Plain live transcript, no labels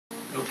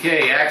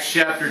Okay, Acts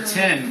chapter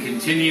 10,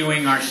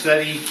 continuing our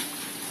study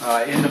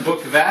in the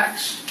book of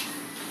Acts.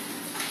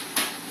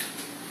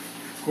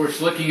 Of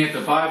course, looking at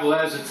the Bible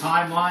as a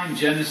timeline,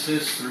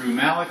 Genesis through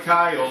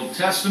Malachi, Old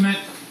Testament.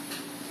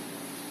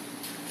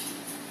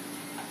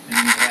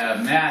 And we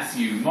have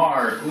Matthew,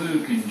 Mark,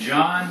 Luke, and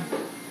John,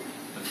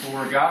 the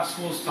four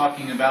Gospels,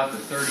 talking about the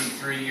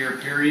 33-year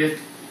period,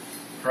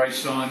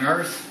 Christ on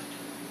earth,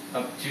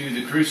 up to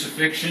the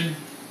crucifixion.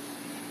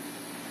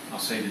 I'll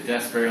say the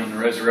death, burial, and the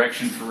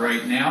resurrection for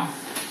right now.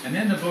 And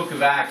then the book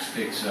of Acts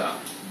picks up.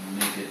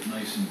 We'll make it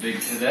nice and big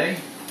today.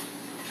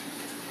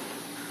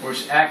 Of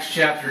course, Acts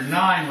chapter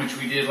 9, which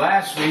we did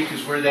last week,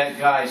 is where that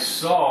guy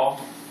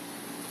Saul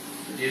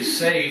is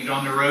saved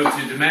on the road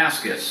to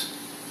Damascus.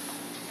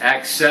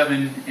 Acts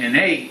 7 and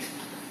 8.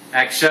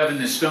 Acts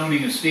 7, the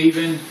stoning of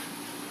Stephen.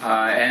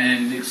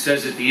 And it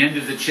says at the end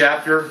of the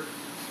chapter,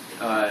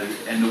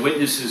 and the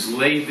witnesses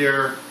laid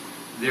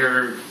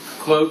their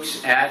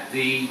cloaks at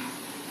the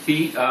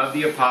feet of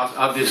the apostle,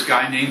 of this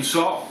guy named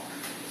Saul.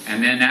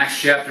 And then Acts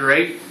chapter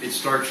 8, it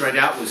starts right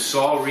out with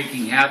Saul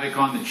wreaking havoc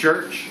on the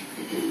church.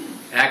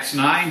 Acts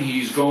 9,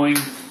 he's going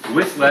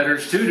with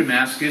letters to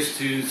Damascus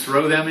to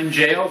throw them in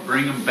jail,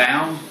 bring them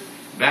bound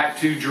back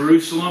to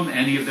Jerusalem,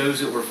 any of those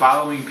that were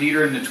following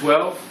Peter and the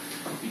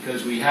 12,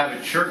 because we have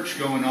a church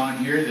going on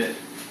here that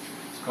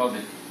it's called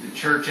the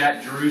church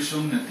at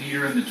Jerusalem that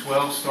Peter and the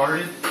 12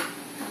 started.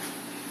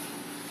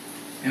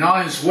 And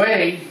on his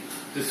way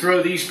to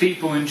throw these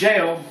people in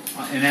jail,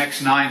 in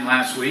Acts 9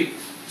 last week,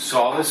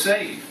 Saul is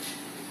saved.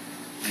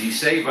 And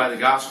he's saved by the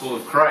gospel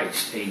of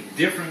Christ, a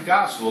different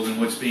gospel than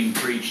what's being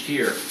preached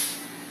here.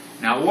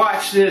 Now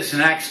watch this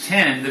in Acts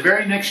 10, the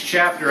very next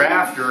chapter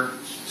after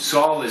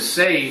Saul is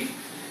saved.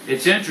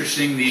 It's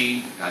interesting,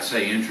 I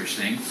say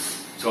interesting,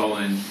 it's all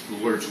in the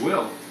Lord's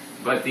will,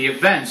 but the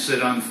events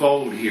that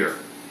unfold here.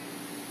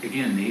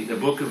 Again, the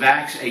book of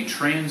Acts, a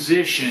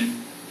transition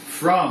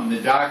from the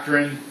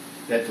doctrine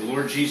that the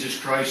Lord Jesus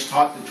Christ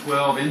taught the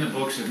 12 in the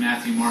books of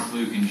Matthew, Mark,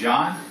 Luke, and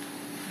John.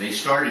 They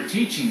started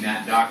teaching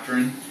that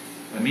doctrine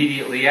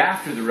immediately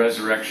after the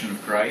resurrection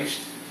of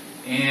Christ.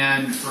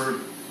 And for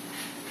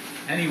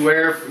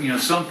anywhere,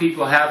 some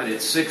people have it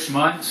at 6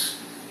 months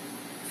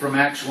from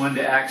Acts 1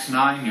 to Acts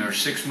 9, or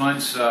 6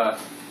 months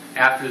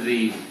after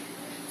the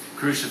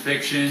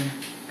crucifixion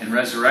and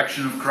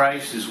resurrection of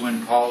Christ is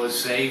when Paul is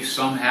saved.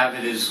 Some have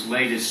it as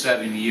late as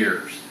 7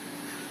 years.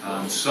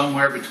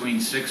 Somewhere between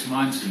 6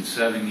 months and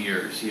 7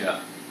 years, yeah.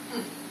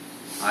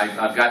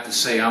 I've got to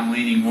say I'm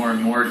leaning more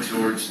and more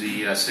towards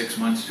the 6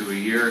 months to a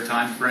year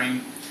time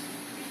frame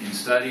in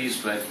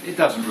studies, but it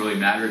doesn't really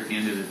matter at the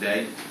end of the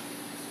day.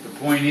 The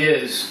point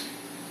is,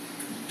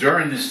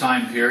 during this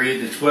time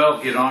period, the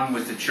 12 get on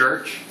with the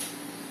church,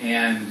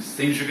 and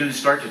things are going to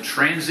start to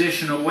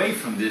transition away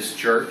from this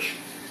church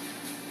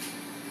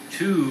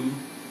to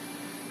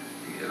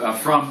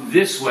from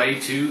this way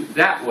to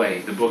that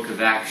way, the book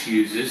of Acts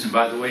uses. And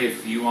by the way,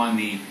 if you on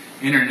the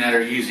internet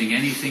are using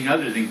anything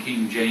other than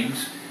King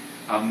James,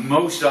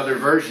 most other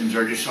versions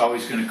are just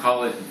always going to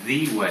call it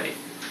the way.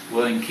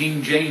 Well, in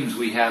King James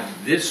we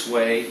have this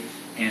way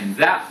and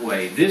that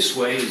way. This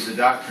way is the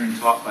doctrine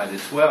taught by the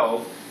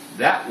 12.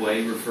 That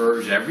way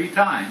refers every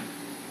time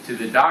to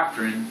the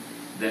doctrine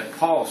that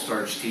Paul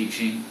starts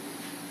teaching.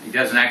 He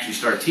doesn't actually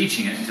start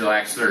teaching it until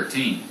Acts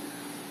 13.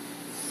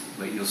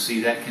 But you'll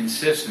see that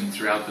consistent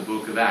throughout the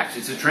book of Acts.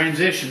 It's a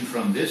transition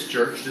from this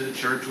church to the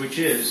church which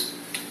is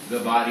the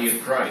body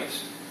of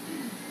Christ.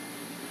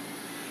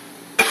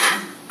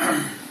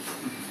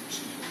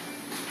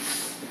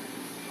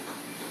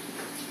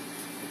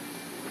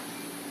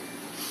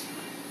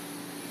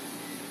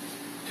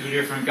 Two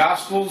different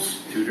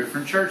gospels, two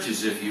different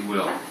churches, if you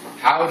will.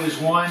 How does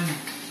one,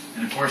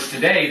 and of course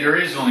today there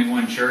is only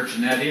one church,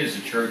 and that is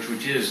the church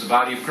which is the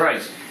body of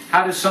Christ.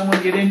 How does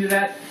someone get into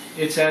that?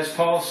 It's as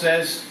Paul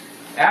says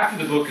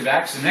after the book of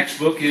Acts. The next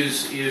book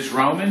is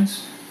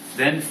Romans,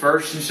 then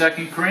 1st and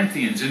 2nd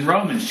Corinthians. In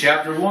Romans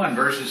chapter 1,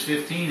 verses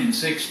 15 and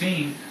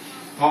 16,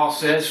 Paul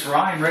says, "For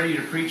I am ready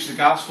to preach the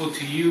gospel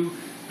to you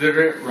that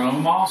are at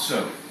Rome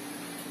also.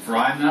 For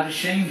I am not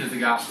ashamed of the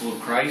gospel of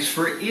Christ,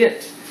 for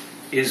it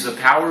is the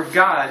power of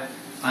God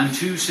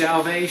unto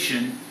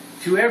salvation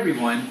to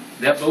everyone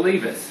that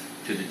believeth,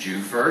 to the Jew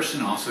first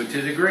and also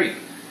to the Greek."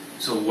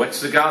 So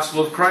what's the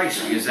gospel of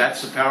Christ? Because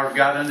that's the power of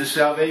God unto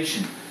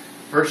salvation.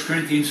 1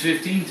 Corinthians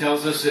 15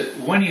 tells us that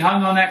when He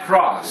hung on that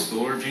cross, the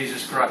Lord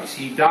Jesus Christ,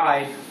 He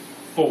died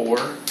for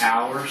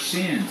our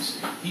sins.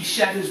 He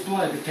shed His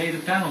blood to pay the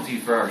penalty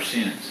for our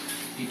sins.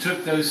 He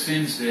took those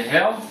sins to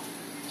hell,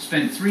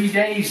 spent 3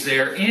 days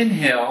there in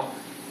hell,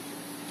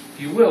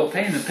 if you will,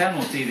 paying the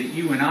penalty that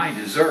you and I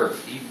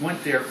deserve. He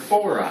went there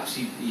for us.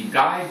 He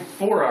died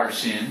for our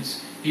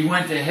sins. He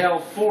went to hell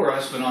for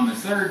us, but on the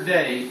third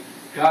day,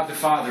 God the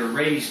Father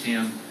raised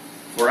Him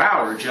for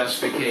our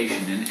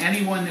justification. And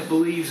anyone that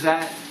believes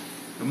that,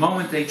 the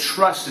moment they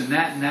trust in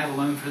that and that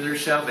alone for their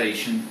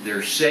salvation,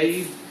 they're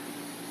saved.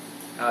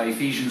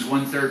 Ephesians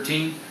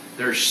 1:13,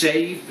 they're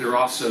saved. They're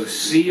also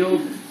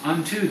sealed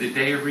unto the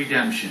day of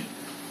redemption.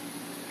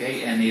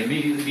 Okay, and they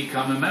immediately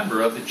become a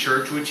member of the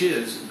church, which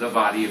is the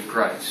body of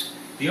Christ.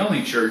 The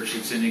only church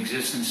that's in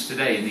existence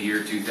today in the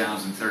year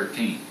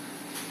 2013.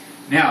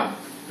 Now,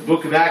 the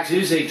book of Acts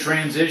is a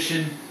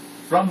transition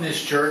from this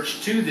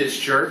church to this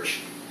church.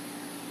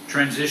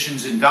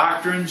 Transitions in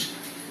doctrines.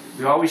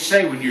 We always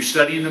say when you're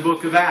studying the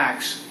book of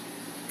Acts,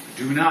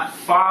 do not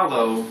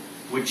follow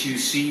what you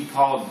see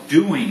Paul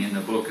doing in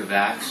the book of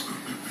Acts.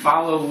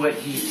 Follow what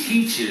he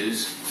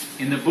teaches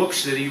in the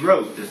books that he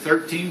wrote. The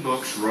 13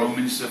 books,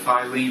 Romans to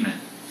Philemon.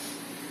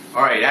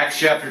 Alright, Acts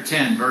chapter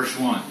 10, verse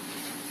 1.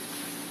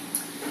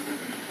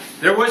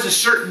 There was a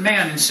certain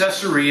man in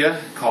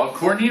Caesarea called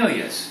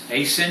Cornelius,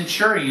 a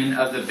centurion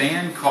of the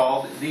band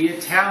called the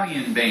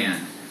Italian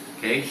band.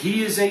 Okay,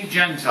 he is a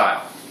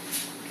Gentile.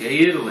 Okay,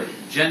 Italy,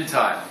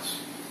 Gentiles.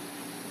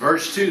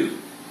 Verse 2.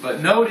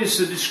 But notice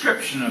the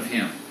description of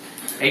him.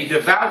 A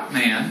devout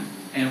man,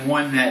 and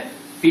one that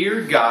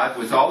feared God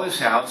with all his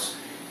house,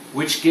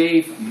 which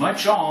gave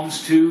much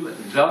alms to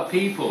the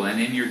people.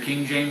 And in your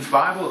King James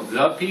Bible,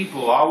 the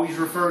people always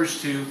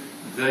refers to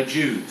the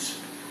Jews.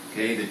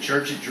 Okay, the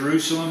church at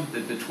Jerusalem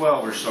that the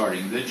 12 are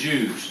starting, the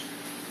Jews.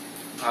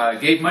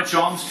 Gave much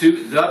alms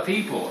to the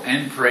people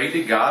and prayed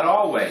to God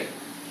always.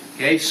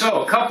 Okay,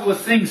 so a couple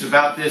of things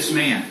about this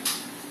man.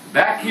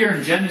 Back here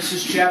in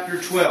Genesis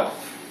chapter 12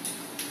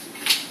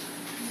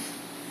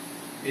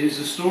 is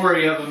the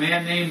story of a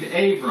man named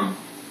Abram,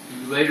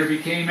 who later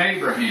became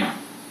Abraham.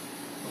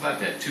 How about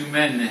that? Two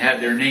men that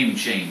had their name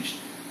changed.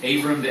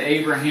 Abram to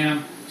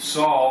Abraham,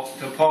 Saul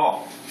to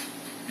Paul.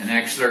 In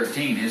Acts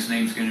 13, his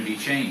name's going to be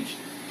changed.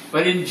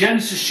 But in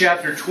Genesis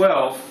chapter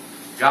 12,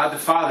 God the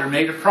Father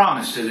made a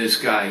promise to this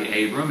guy,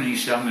 Abram, and he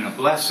said, I'm going to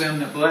bless them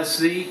that bless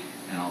thee,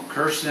 and I'll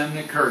curse them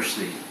that curse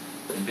thee.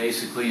 And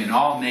basically, in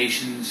all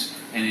nations,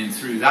 and in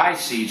through thy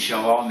seed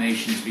shall all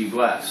nations be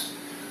blessed.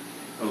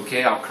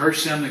 Okay, I'll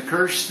curse them that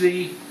curse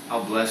thee,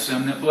 I'll bless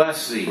them that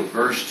bless thee.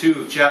 Verse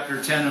 2 of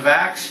chapter 10 of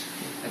Acts,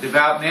 a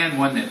devout man,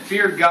 one that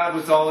feared God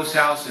with all his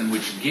house, and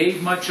which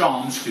gave much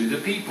alms to the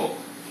people.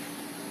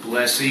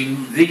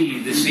 Blessing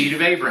thee, the seed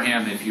of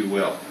Abraham, if you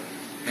will.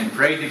 And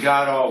prayed to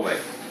God always.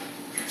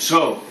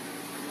 So,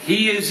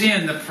 he is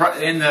in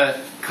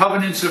the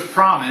covenants of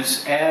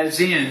promise as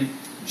in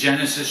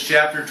Genesis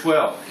chapter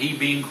 12. He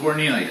being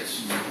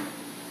Cornelius.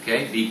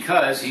 Okay,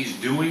 because he's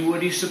doing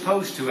what he's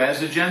supposed to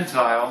as a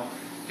Gentile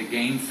to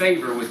gain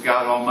favor with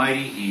God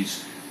Almighty.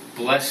 He's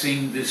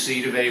blessing the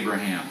seed of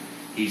Abraham.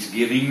 He's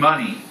giving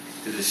money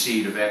to the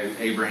seed of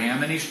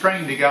Abraham, and he's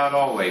praying to God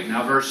always.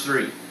 Now verse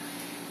 3.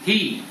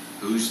 He,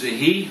 who's the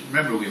he?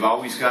 Remember, we've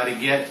always got to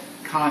get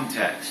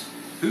context.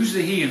 Who's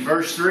the he in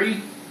verse 3?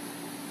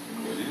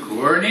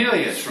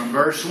 Cornelius from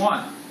verse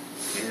 1.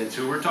 Okay, that's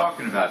who we're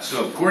talking about.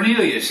 So,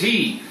 Cornelius,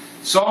 he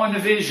saw in a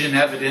vision,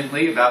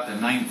 evidently, about the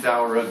 9th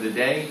hour of the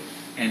day,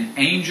 an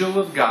angel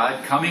of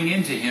God coming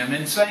into him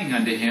and saying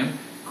unto him,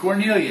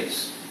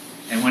 Cornelius.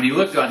 And when he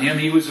looked on him,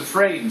 he was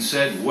afraid and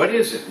said, What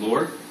is it,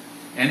 Lord?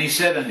 And he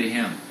said unto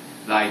him,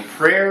 Thy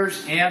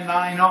prayers and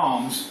thine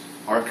alms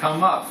are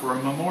come up for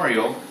a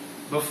memorial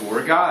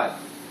before God.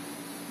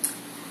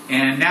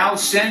 And now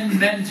send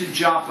men to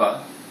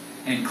Joppa,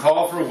 and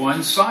call for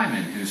one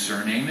Simon, whose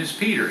surname is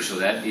Peter. So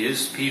that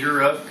is Peter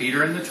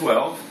and the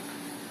 12.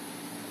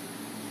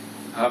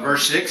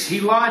 Verse 6, he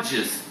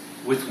lodgeth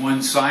with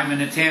one Simon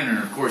a tanner.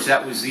 And of course,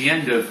 that was the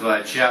end of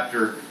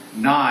chapter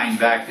 9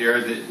 back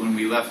there when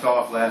we left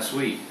off last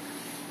week.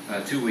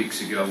 2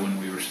 weeks ago when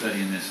we were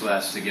studying this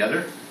last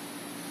together.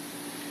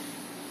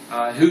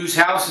 Whose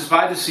house is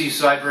by the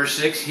seaside, verse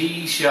 6,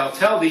 he shall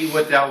tell thee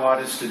what thou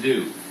oughtest to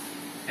do.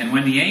 And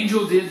when the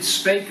angel did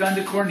spake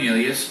unto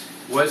Cornelius,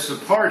 was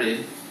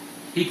departed,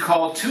 he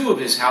called 2 of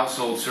his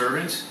household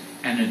servants,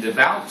 and a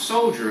devout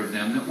soldier of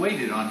them that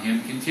waited on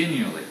him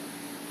continually.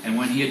 And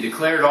when he had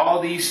declared all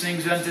these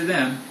things unto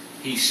them,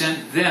 he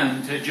sent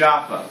them to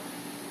Joppa.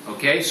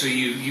 Okay, so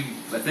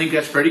I think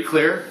that's pretty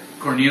clear.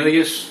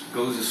 Cornelius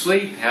goes to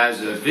sleep,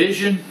 has a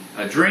vision,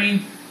 a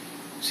dream,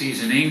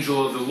 sees an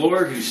angel of the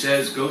Lord who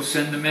says, Go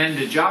send the men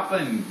to Joppa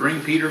and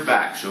bring Peter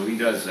back. So he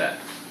does that.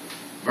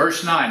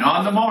 Verse 9,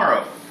 On the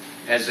morrow,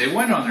 as they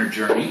went on their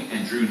journey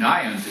and drew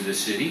nigh unto the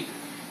city,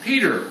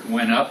 Peter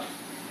went up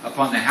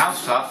upon the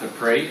housetop to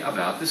pray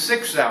about the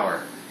 6th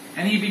hour.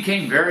 And he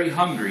became very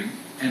hungry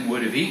and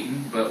would have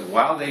eaten, but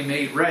while they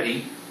made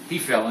ready, he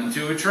fell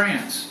into a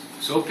trance.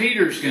 So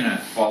Peter's going to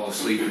fall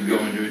asleep and go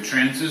into a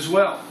trance as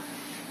well.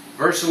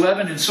 Verse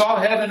 11, And saw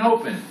heaven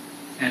open,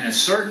 and a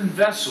certain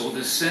vessel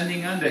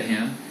descending unto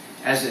him,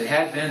 as it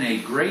had been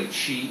a great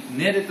sheet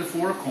knit at the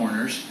 4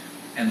 corners,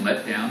 and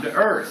let down to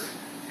earth.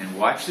 And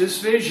watch this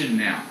vision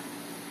now.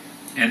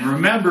 And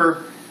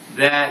remember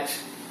that,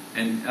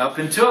 and up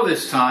until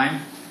this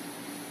time,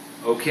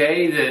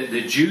 okay,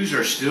 the Jews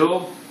are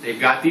still, they've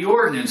got the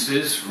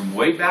ordinances from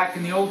way back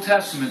in the Old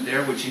Testament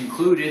there, which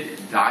included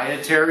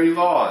dietary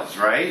laws,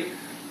 right?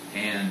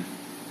 And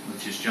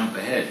let's just jump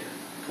ahead.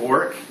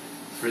 Pork,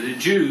 for the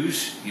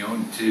Jews,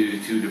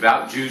 to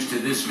devout Jews to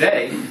this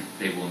day,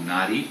 they will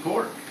not eat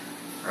pork,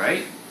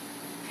 right?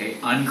 Okay,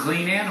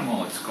 unclean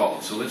animal it's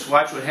called. So let's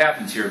watch what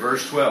happens here.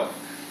 Verse 12.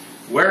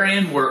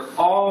 wherein were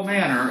all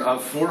manner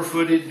of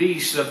four-footed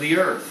beasts of the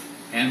earth,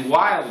 and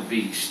wild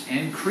beasts,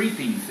 and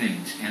creeping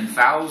things, and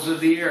fowls of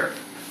the air.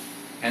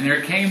 And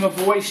there came a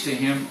voice to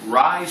him,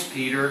 Rise,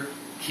 Peter,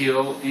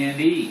 kill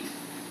and eat.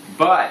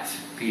 But,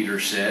 Peter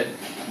said,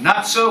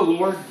 Not so,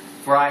 Lord,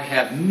 for I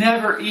have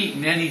never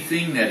eaten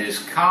anything that is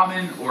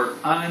common or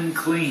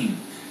unclean.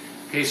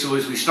 Okay, so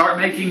as we start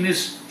making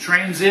this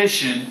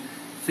transition,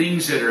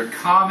 things that are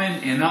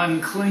common and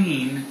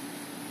unclean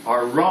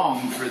are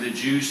wrong for the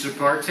Jews to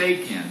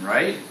partake in,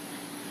 right?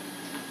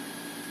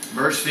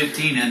 Verse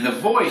 15, And the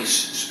voice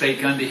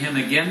spake unto him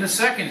again the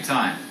second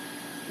time,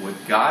 What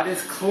God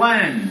hath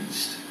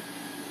cleansed,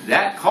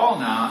 that call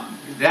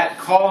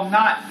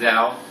not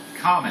thou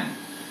common.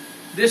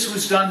 This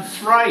was done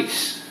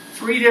thrice,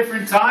 3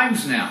 different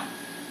times now.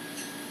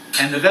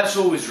 And the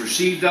vessel was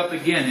received up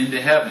again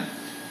into heaven.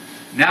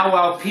 Now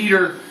while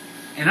Peter,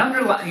 and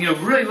underline,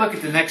 really look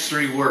at the next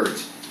 3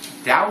 words,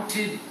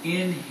 doubted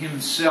in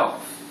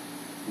himself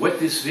what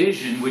this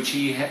vision which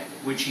he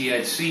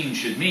had seen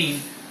should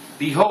mean.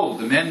 Behold,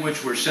 the men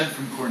which were sent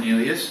from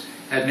Cornelius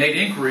had made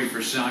inquiry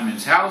for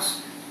Simon's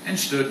house, and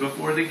stood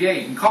before the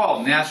gate, and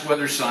called, and asked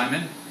whether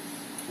Simon,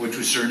 which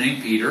was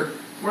surnamed Peter,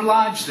 were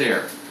lodged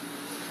there.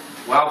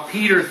 While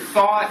Peter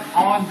thought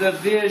on the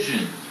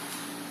vision.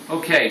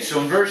 Okay,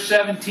 so in verse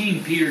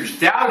 17, Peter's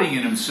doubting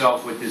in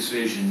himself what this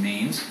vision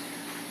means.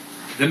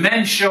 The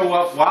men show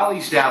up while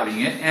he's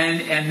doubting it,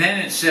 and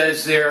then it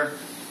says there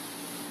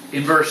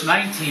in verse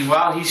 19,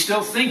 while he's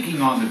still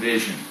thinking on the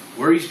vision,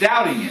 where he's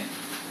doubting it.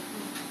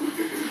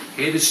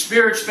 Okay, the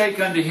Spirit spake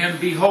unto him,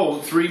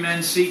 Behold, 3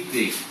 men seek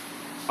thee.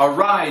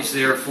 Arise,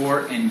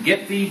 therefore, and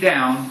get thee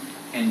down,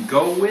 and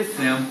go with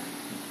them,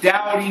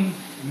 doubting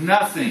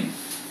nothing.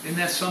 Isn't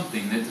that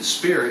something, that the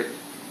Spirit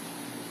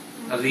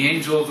of the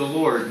angel of the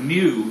Lord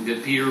knew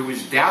that Peter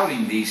was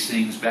doubting these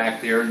things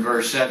back there in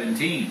verse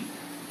 17.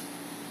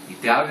 He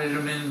doubted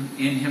them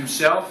in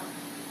himself,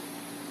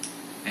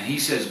 and he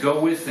says, Go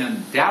with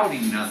them,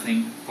 doubting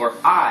nothing, for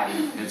I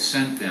have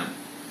sent them.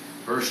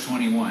 Verse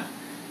 21.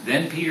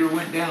 Then Peter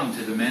went down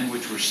to the men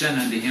which were sent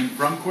unto him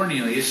from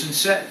Cornelius, and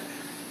said,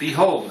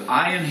 Behold,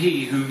 I am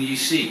he whom ye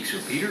seek. So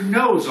Peter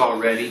knows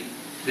already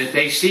that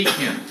they seek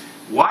him.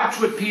 Watch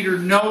what Peter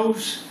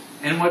knows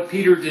and what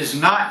Peter does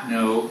not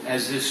know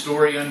as this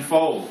story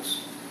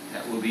unfolds.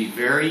 That will be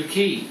very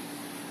key.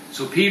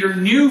 So Peter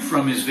knew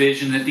from his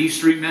vision that these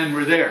 3 men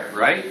were there,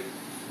 right?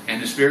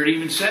 And the Spirit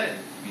even said,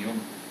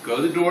 go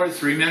to the door,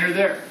 3 men are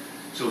there.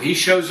 So he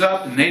shows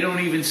up and they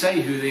don't even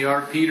say who they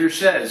are. Peter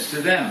says to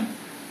them,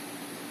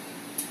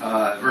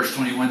 verse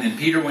 21, Then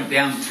Peter went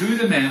down to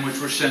the men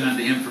which were sent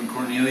unto him from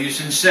Cornelius,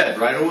 and said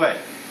right away,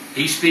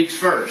 he speaks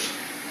first,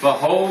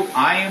 Behold,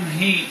 I am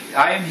he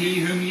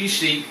whom ye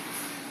seek.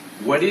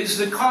 What is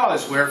the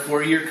cause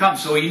wherefore ye are come?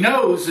 So he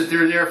knows that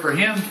they're there for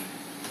him,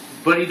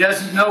 but he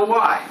doesn't know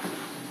why.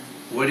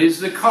 What is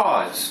the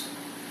cause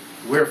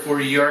wherefore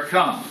ye are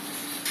come?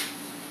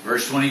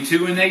 Verse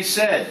 22, And they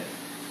said,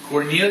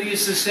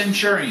 Cornelius the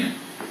centurion,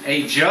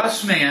 a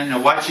just man.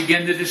 Now watch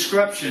again the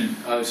description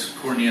of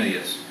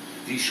Cornelius.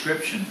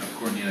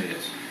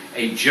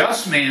 A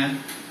just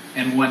man,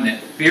 and one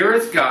that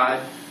feareth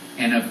God,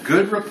 and of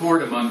good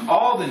report among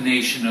all the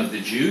nation of the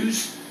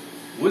Jews,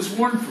 was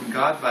warned from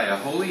God by a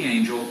holy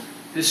angel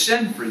to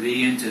send for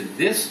thee into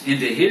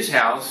his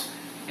house,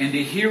 and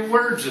to hear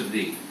words of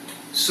thee.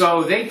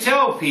 So they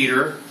tell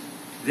Peter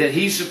that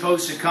he's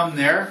supposed to come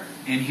there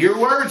and hear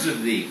words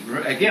of thee.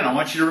 Again, I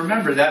want you to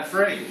remember that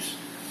phrase.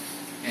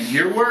 And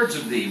hear words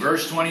of thee.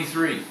 Verse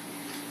 23.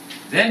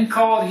 Then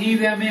called he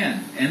them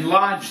in, and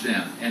lodged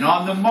them. And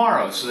on the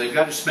morrow, so they've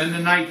got to spend the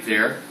night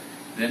there.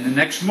 Then the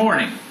next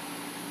morning,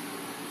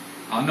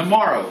 on the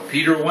morrow,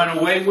 Peter went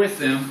away with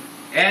them,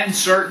 and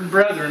certain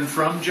brethren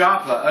from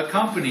Joppa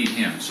accompanied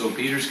him. So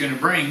Peter's going to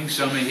bring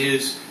some of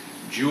his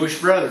Jewish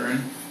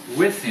brethren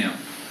with him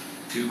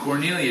to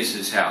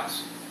Cornelius'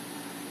 house.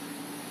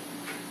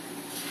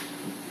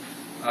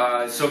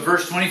 So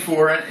verse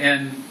 24,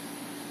 and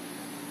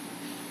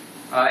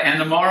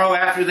the morrow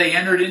after they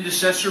entered into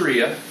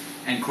Caesarea,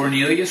 and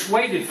Cornelius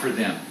waited for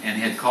them,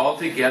 and had called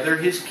together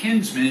his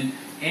kinsmen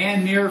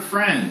and near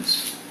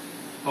friends.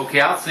 Okay,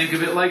 I'll think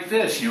of it like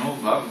this.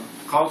 I've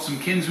called some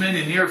kinsmen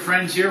and near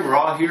friends here. We're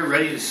all here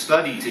ready to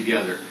study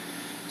together.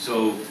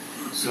 So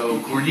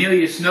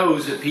Cornelius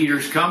knows that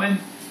Peter's coming,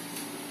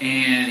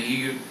 and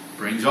he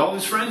brings all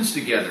his friends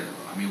together.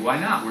 I mean, why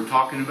not? We're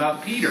talking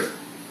about Peter.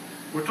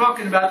 We're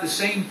talking about the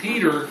same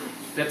Peter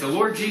that the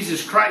Lord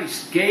Jesus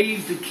Christ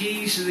gave the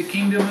keys to the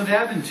kingdom of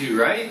heaven to,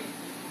 right?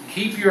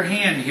 Keep your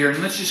hand here,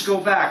 and let's just go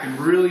back and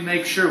really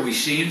make sure we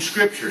see in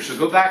Scripture. So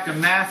go back to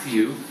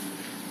Matthew.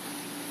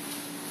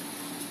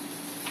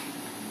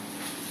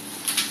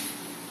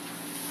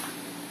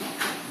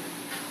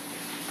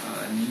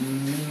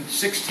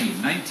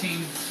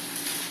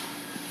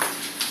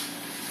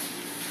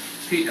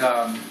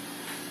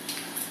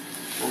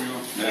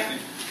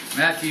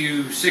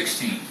 Matthew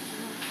 16.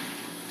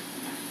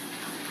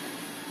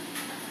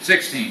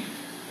 16.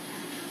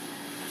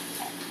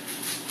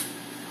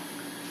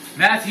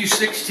 Matthew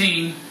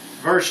 16,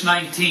 verse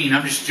 19.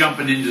 I'm just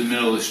jumping into the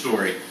middle of the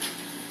story.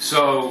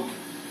 So,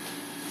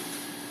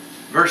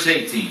 verse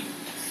 18.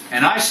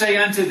 And I say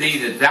unto thee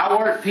that thou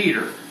art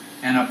Peter,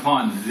 and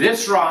upon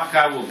this rock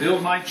I will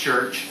build my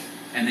church,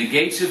 and the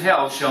gates of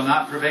hell shall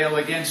not prevail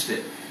against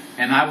it.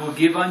 And I will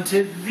give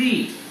unto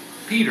thee,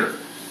 Peter,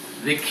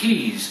 the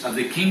keys of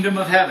the kingdom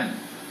of heaven.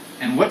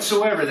 And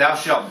whatsoever thou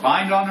shalt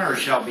bind on earth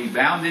shall be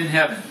bound in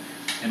heaven.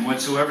 And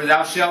whatsoever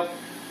thou shalt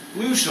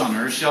loose on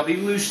earth shall be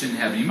loosed in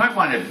heaven. You might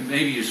want to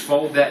maybe just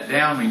fold that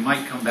down. We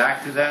might come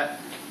back to that.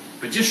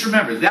 But just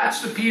remember,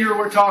 that's the Peter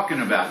we're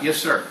talking about. Yes,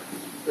 sir.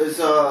 There's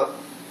oh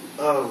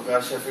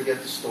gosh, I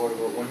forget the story,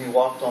 but when he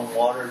walked on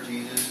water,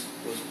 Jesus,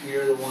 was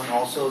Peter the one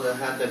also that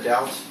had the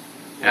doubts?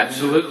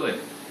 Absolutely.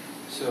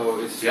 So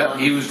it's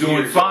he was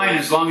doing fine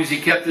as long as he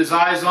kept his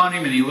eyes on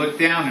him and he looked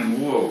down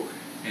and whoa,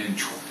 and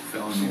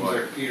fell in the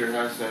water. Like Peter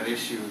has that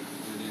issue.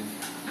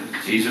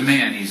 He's a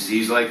man.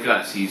 He's like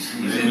us. He's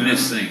in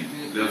this thing,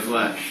 the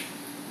flesh.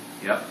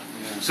 Yep.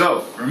 Yeah.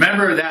 So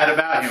remember that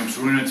about him.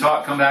 So we're going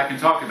to come back and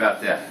talk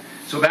about that.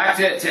 So back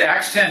to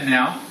Acts 10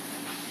 now.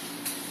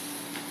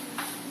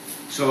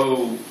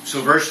 So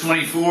verse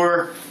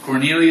 24,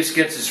 Cornelius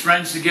gets his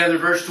friends together.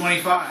 Verse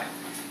 25,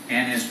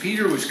 and as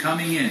Peter was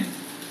coming in,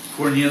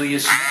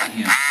 Cornelius met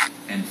him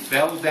and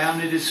fell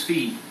down at his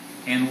feet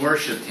and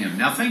worshipped him.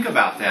 Now think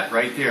about that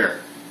right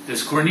there.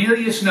 Does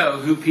Cornelius know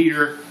who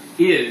Peter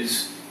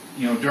is?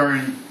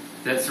 During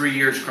that 3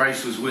 years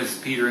Christ was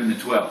with Peter and the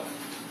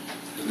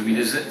 12. I mean,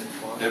 is it?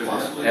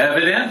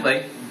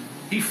 Evidently.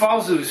 He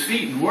falls to his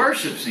feet and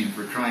worships him,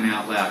 for crying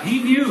out loud.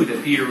 He knew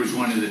that Peter was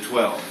one of the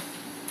 12.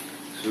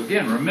 So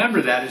again,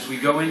 remember that as we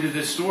go into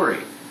this story.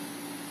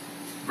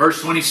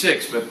 Verse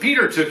 26, but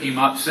Peter took him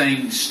up,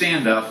 saying,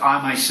 stand up,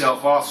 I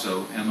myself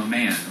also am a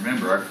man.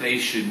 Remember, our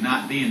faith should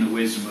not be in the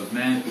wisdom of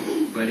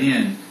men, but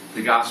in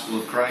the gospel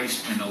of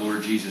Christ and the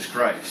Lord Jesus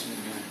Christ.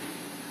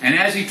 And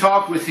as he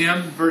talked with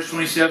him, verse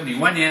 27, he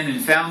went in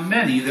and found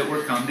many that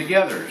were come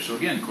together. So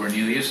again,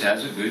 Cornelius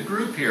has a good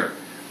group here.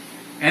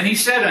 And he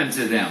said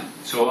unto them,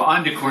 so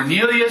unto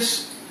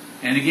Cornelius,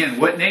 and again,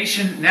 what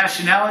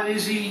nationality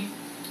is he?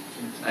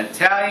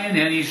 Italian,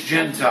 and he's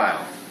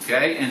Gentile.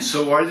 Okay, and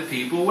so are the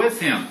people with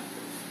him.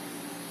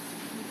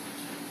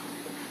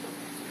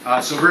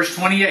 So verse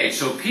 28,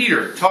 so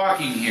Peter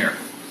talking here.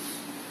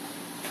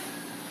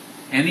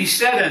 And he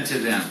said unto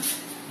them,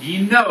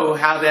 ye know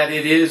how that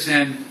it is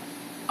an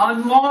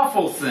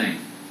unlawful thing.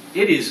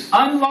 It is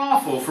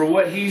unlawful for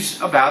what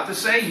he's about to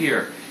say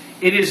here.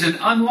 It is an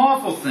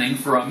unlawful thing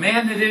for a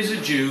man that is a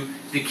Jew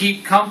to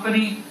keep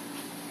company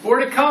or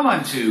to come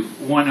unto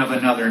one of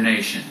another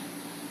nation.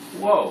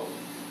 Whoa.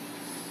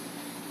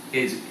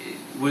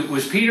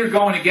 Was Peter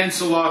going against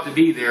the law to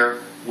be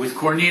there with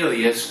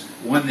Cornelius,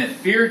 one that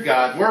feared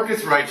God,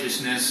 worketh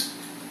righteousness,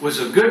 was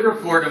of good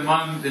report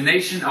among the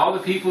nation, all the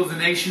people of the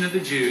nation of the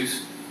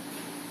Jews,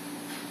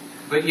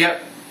 but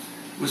yet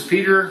was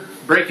Peter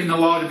breaking the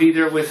law to be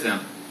there with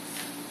them?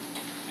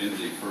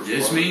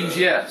 This means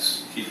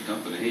yes. Keep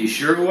company. He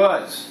sure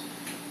was.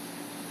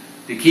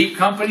 To keep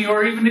company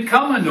or even to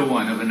come unto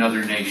one of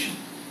another nation.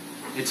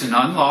 It's an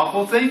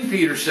unlawful thing,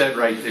 Peter said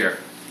right there.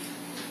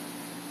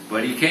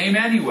 But he came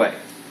anyway.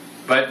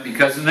 But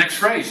because of the next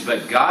phrase,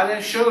 but God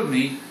has showed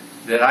me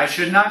that I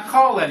should not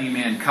call any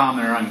man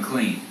common or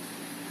unclean.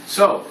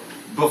 So,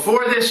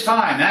 before this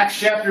time, Acts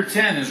chapter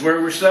 10 is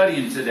where we're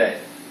studying today.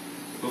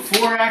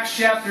 Before Acts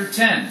chapter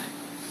 10,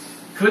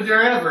 could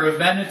there ever have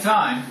been a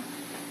time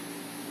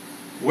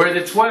where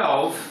the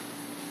 12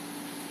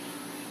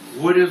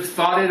 would have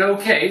thought it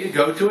okay to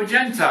go to a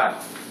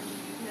Gentile?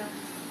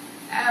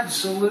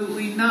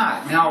 Absolutely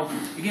not. Now,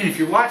 again, if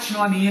you're watching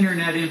on the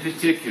internet in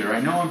particular,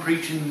 I know I'm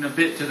preaching a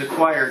bit to the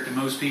choir to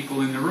most people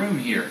in the room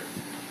here,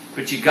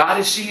 but you got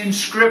to see in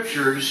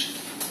scriptures,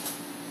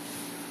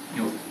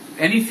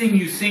 anything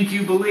you think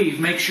you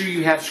believe, make sure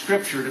you have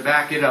scripture to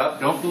back it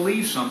up. Don't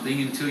believe something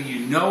until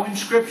you know in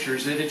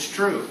scriptures that it's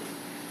true.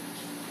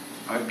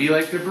 I'd be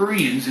like the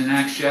Bereans in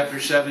Acts chapter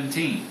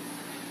 17.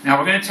 Now,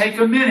 we're going to take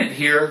a minute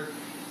here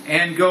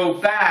and go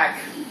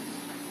back.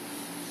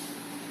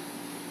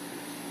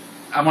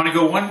 I want to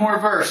go one more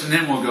verse and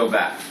then we'll go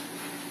back.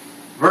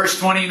 Verse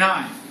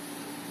 29.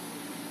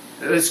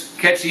 Let's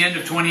catch the end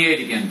of 28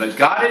 again. But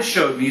God has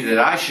showed me that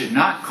I should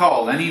not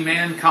call any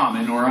man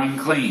common or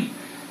unclean.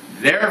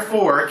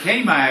 Therefore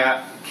came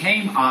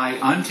I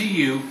unto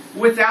you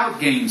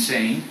without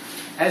gainsaying,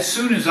 as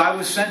soon as I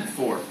was sent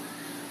forth.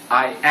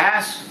 I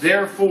asked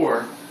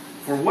therefore,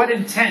 for what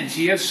intent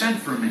ye have sent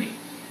for me?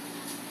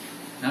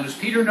 Now does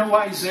Peter know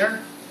why he's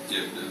there?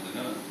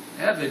 Evidently not.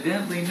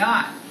 Evidently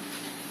not.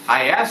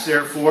 I ask,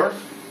 therefore,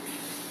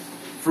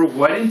 for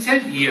what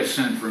intent ye have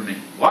sent for me?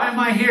 Why am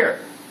I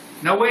here?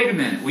 Now, wait a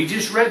minute. We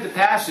just read the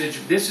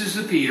passage. This is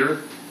the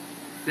Peter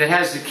that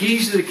has the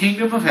keys to the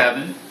kingdom of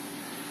heaven.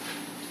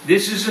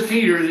 This is the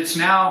Peter that's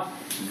now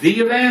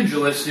the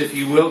evangelist, if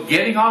you will,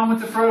 getting on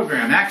with the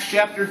program. Acts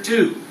chapter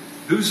 2.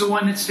 Who's the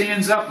one that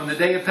stands up on the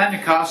day of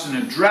Pentecost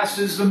and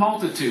addresses the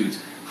multitudes?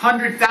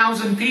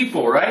 100,000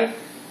 people, right?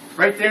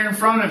 Right there in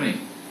front of me.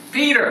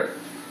 Peter.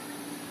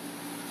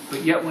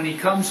 But yet when he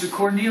comes to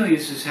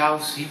Cornelius'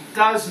 house, he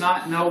does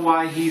not know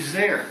why he's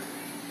there.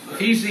 If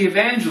he's the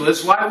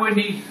evangelist, why wouldn't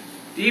he,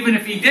 even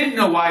if he didn't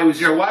know why he was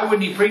there, why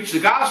wouldn't he preach the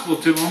gospel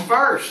to him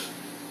first?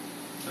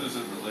 How does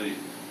it relate?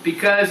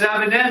 Because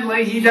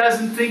evidently he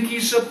doesn't think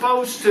he's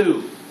supposed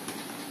to.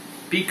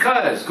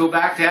 Because, go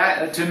back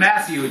to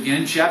Matthew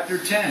again, chapter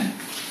 10.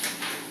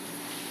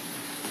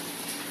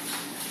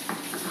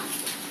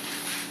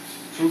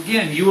 So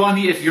again, if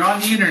you're on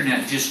the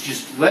internet,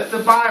 just let the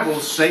Bible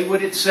say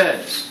what it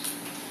says.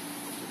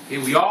 Okay,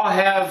 we all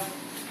have,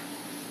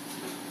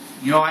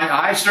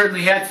 I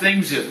certainly had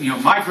things that,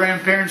 my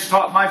grandparents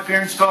taught, my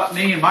parents taught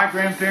me, and my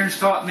grandparents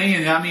taught me,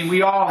 and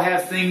we all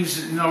have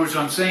things, in other words,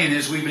 what I'm saying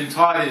is we've been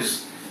taught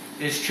as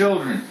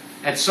children.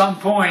 At some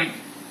point,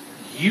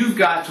 you've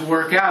got to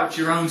work out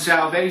your own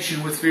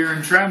salvation with fear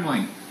and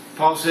trembling.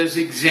 Paul says,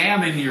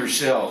 examine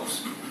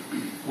yourselves,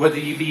 whether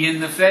you be in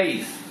the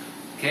faith.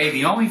 Okay,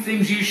 the only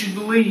things you should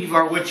believe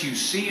are what you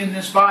see in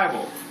this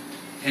Bible.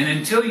 And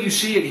until you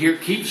see it here,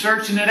 keep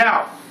searching it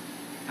out.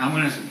 I'm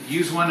going to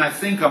use one I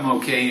think I'm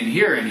okay in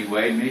here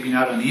anyway, maybe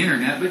not on the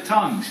internet, but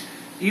tongues.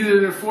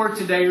 Either they're for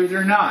today or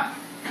they're not.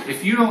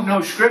 If you don't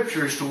know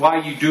Scripture as to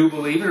why you do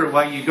believe it or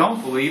why you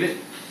don't believe it,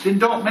 then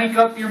don't make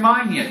up your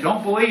mind yet.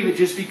 Don't believe it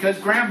just because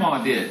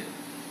Grandma did.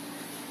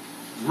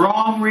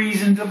 Wrong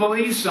reason to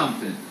believe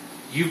something.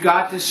 You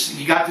got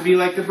to be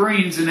like the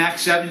Bereans in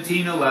Acts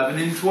 17, 11,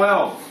 and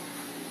 12.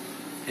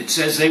 It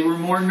says they were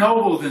more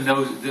noble than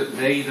those,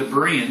 the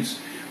Bereans,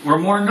 were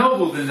more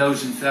noble than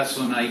those in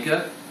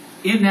Thessalonica,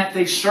 in that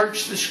they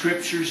searched the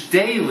Scriptures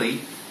daily,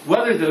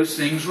 whether those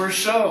things were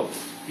so.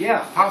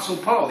 Yeah, Apostle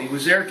Paul, he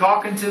was there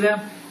talking to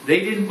them.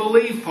 They didn't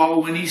believe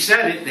Paul when he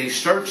said it. They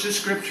searched the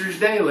Scriptures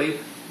daily,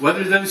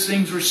 whether those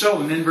things were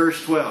so. And then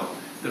verse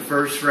 12, the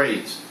first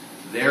phrase,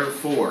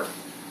 therefore,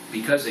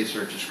 because they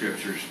searched the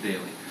Scriptures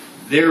daily,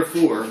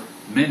 therefore,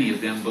 many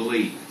of them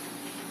believe.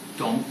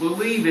 Don't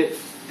believe it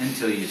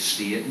until you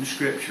see it in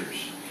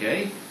Scriptures.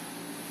 Okay?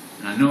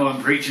 And I know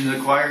I'm preaching to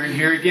the choir in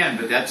here again,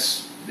 but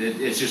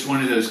it's just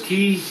one of those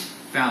key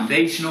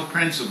foundational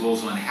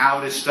principles on how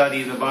to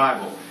study the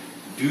Bible.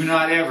 Do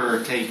not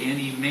ever take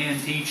any man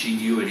teaching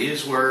you at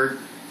his word.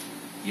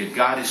 You've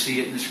got to see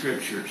it in the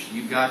Scriptures.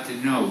 You've got to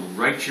know.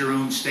 Write your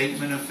own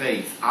statement of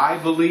faith. I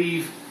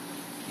believe,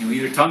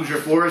 either tongues are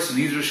for us and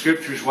these are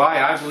Scriptures.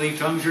 Why? I believe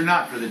tongues are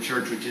not for the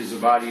church, which is the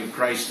body of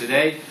Christ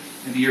today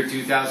in the year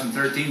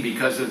 2013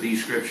 because of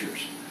these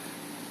Scriptures.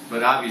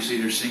 But obviously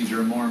there's things that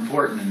are more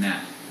important than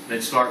that.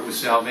 Let's start with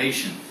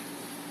salvation.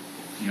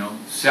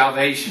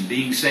 Salvation,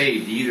 being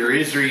saved. You either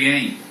is or you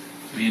ain't.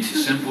 It's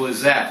as simple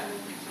as that.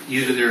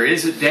 Either there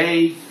is a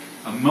day,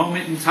 a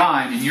moment in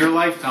time in your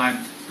lifetime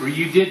where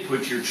you did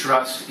put your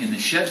trust in the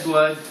shed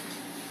blood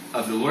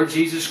of the Lord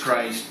Jesus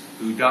Christ,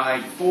 who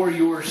died for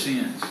your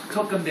sins,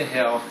 took them to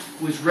hell,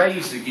 was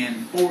raised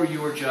again for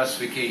your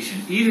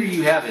justification. Either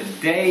you have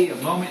a day, a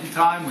moment in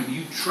time when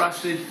you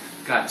trusted,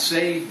 got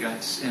saved,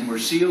 and were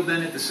sealed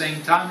in at the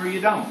same time, or you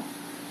don't.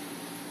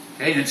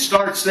 Okay, and it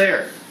starts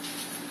there.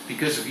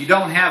 Because if you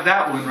don't have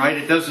that one right,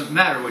 it doesn't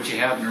matter what you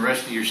have in the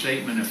rest of your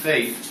statement of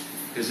faith,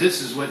 because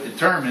this is what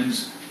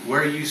determines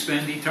where you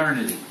spend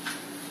eternity.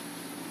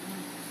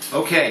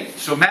 Okay,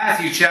 so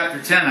Matthew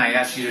chapter 10, I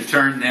asked you to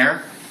turn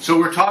there. So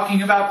we're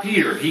talking about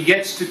Peter. He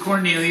gets to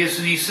Cornelius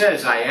and he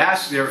says, I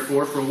ask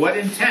therefore, for what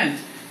intent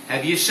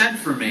have you sent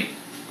for me?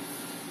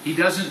 He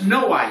doesn't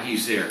know why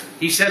he's there.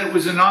 He said it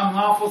was an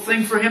unlawful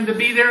thing for him to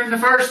be there in the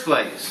first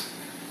place.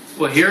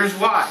 Well, here's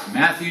why.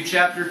 Matthew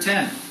chapter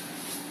 10.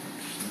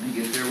 Let me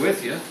get there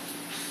with you.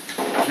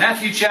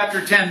 Matthew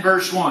chapter 10,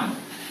 verse 1.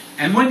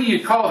 And when he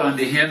had called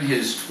unto him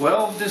his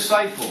 12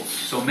 disciples.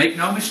 So make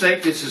no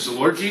mistake, this is the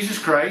Lord Jesus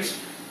Christ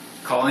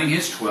calling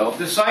his 12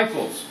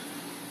 disciples.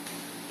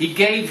 He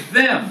gave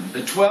them,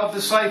 the 12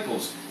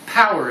 disciples,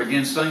 power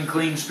against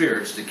unclean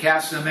spirits to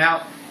cast them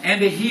out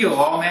and to heal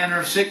all manner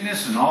of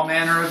sickness and all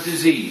manner of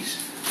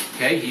disease.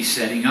 Okay, he's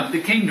setting up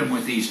the kingdom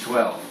with these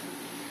 12.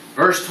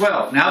 Verse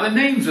 12. Now the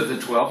names of the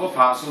 12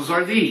 apostles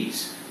are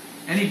these.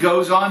 And he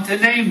goes on to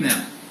name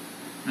them.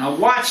 Now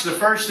watch the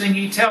first thing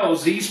he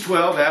tells these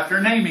 12 after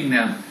naming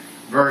them.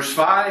 Verse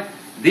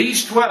 5.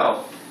 These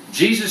 12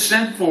 Jesus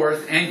sent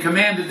forth and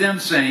commanded them,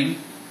 saying,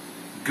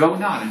 Go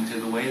not into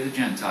the way of the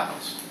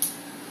Gentiles.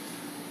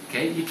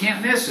 Okay, you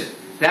can't miss it.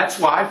 That's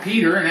why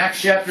Peter in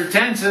Acts chapter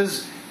 10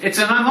 says, it's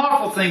an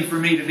unlawful thing for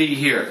me to be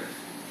here.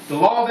 The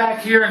law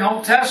back here in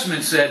Old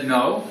Testament said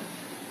no.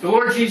 The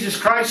Lord Jesus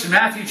Christ in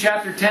Matthew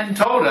chapter 10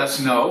 told us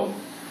no.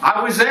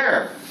 I was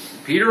there.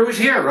 Peter was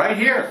here, right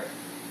here.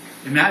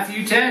 In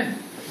Matthew 10,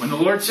 when the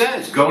Lord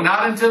says, Go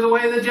not into the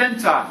way of the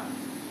Gentile.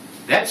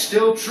 That's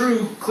still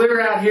true,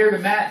 clear out here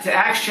to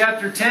Acts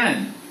chapter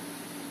 10.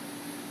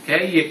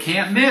 Okay, you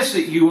can't miss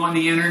it, you on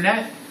the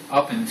internet.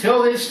 Up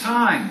until this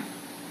time,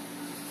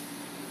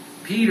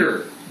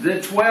 Peter,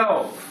 the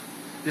 12.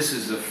 This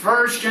is the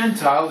first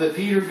Gentile that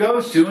Peter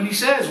goes to, and he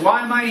says,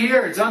 Why am I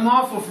here? It's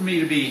unlawful for me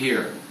to be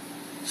here.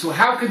 So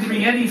how could there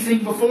be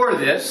anything before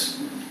this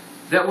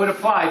that would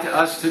apply to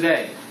us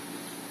today?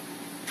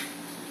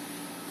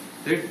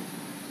 Okay,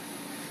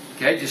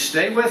 Okay, just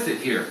stay with it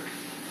here.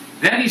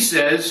 Then he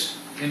says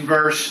in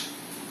let's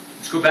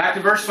go back to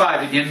verse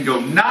 5 again. Go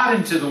not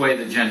into the way of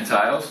the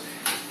Gentiles,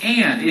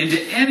 and into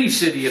any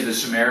city of the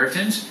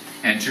Samaritans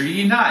enter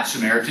ye not.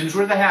 Samaritans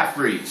were the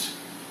half-breeds.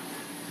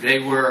 They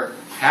were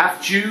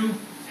half Jew,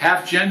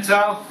 half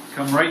Gentile.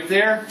 Come right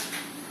there.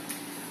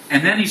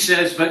 And then he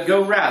says, but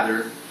go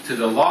rather to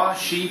the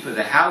lost sheep of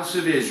the house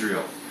of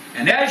Israel.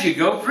 And as you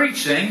go,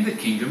 preach, saying, the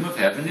kingdom of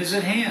heaven is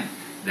at hand.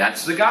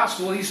 That's the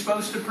gospel he's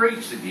supposed to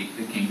preach. The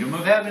kingdom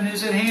of heaven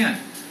is at hand.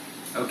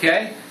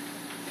 Okay?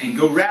 And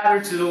go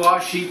rather to the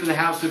lost sheep of the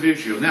house of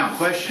Israel. Now,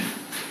 question.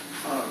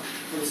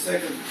 For the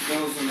sake of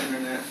those on the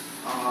internet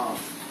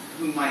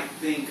who might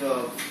think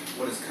of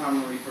what is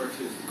commonly referred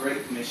to as the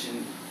Great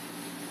Commission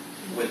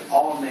with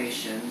all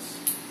nations,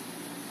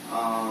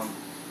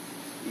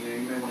 you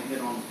may want to hit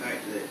on the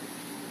fact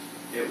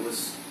that it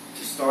was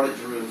to start at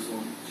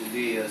Jerusalem,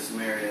 Judea,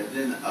 Samaria,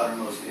 then the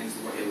uttermost ends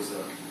of the world. It was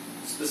a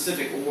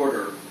specific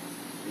order,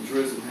 and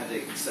Jerusalem had to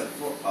accept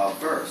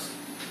first,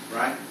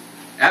 right?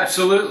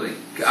 Absolutely.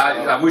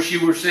 I wish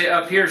you were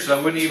up here so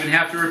I wouldn't even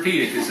have to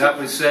repeat it, because that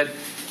was said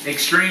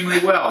extremely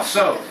well.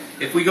 So,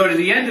 if we go to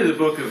the end of the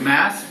book of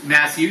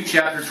Matthew,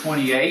 chapter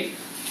 28,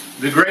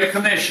 the Great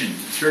Commission.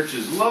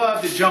 Churches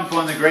love to jump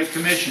on the Great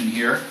Commission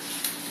here.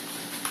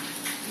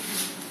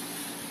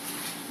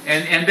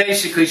 And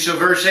basically, so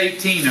verse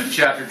 18 of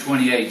chapter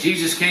 28,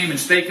 Jesus came and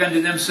spake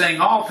unto them, saying,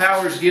 all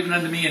power is given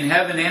unto me in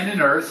heaven and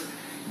in earth.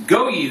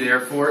 Go ye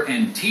therefore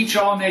and teach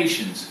all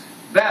nations,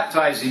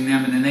 baptizing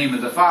them in the name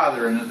of the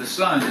Father and of the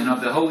Son and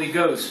of the Holy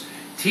Ghost,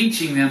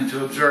 teaching them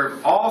to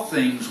observe all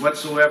things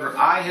whatsoever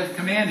I have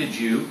commanded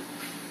you.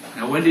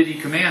 Now, when did he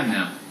command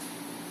them?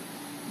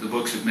 The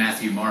books of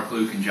Matthew, Mark,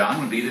 Luke, and John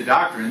would be the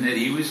doctrine that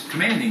he was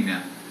commanding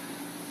them.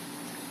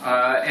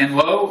 And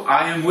lo,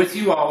 I am with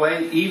you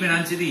always, even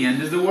unto the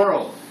end of the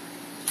world.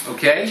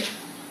 Okay?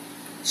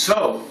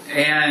 So,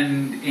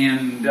 and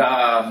in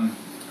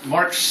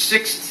Mark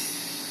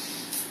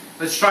 6,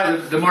 let's try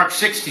the Mark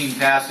 16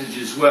 passage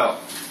as well.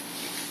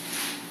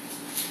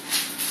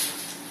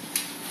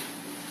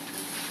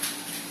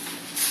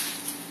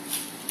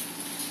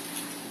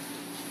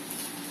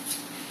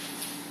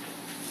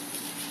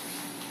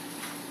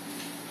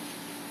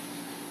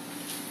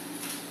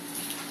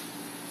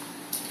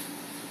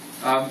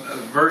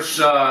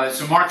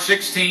 So Mark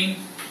 16,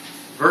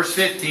 verse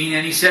 15,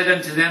 and he said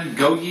unto them,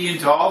 go ye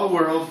into all the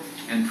world,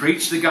 and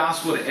preach the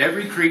gospel to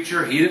every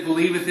creature. He that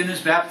believeth and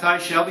is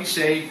baptized shall be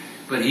saved,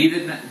 but he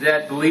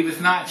that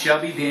believeth not shall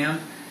be damned.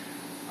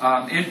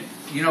 And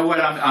you know what,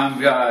 I'm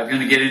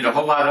going to get into a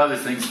whole lot of other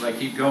things if I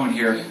keep going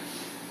here.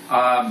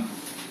 Brother,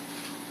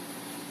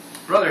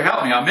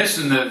 help me. I'm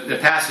missing the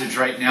passage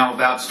right now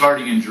about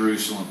starting in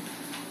Jerusalem.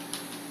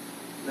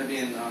 Maybe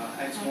in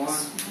Acts 1.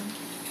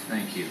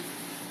 Thank you.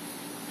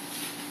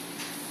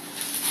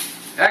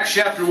 Acts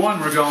chapter 1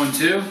 we're going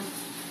to.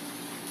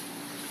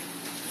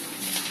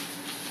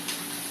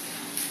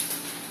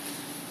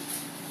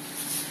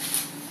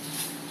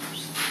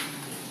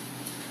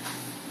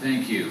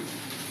 Thank you.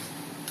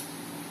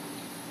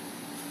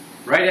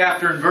 Right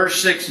after in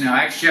verse 6 now,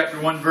 Acts chapter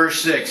 1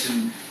 verse 6,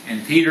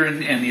 and Peter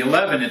and the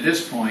 11 at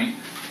this point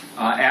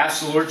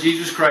ask the Lord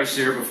Jesus Christ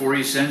there before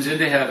he ascends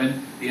into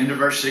heaven, the end of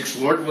verse 6,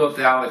 Lord, wilt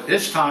thou at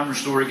this time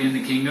restore again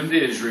the kingdom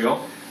to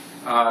Israel?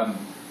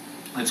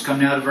 Let's come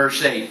now to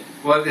verse 8.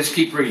 Well, let's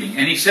keep reading.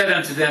 And he said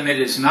unto them, it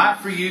is not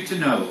for you to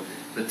know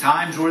the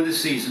times or the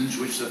seasons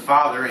which the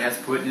Father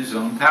hath put in his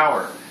own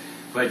power.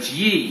 But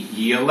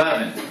ye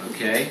 11,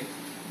 okay?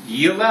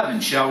 Ye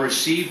 11 shall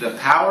receive the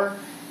power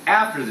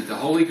after that the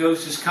Holy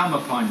Ghost is come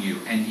upon you.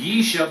 And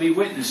ye shall be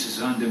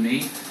witnesses unto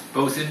me,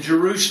 both in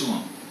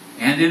Jerusalem,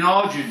 and in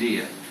all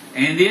Judea,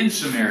 and in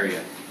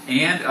Samaria,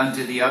 and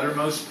unto the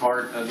uttermost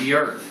part of the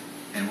earth.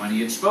 And when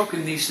he had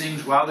spoken these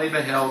things while they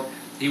beheld,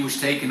 he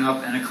was taken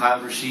up, and a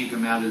cloud received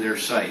him out of their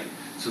sight.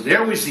 So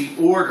there was the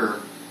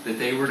order that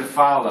they were to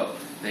follow.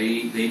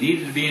 They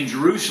needed to be in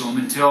Jerusalem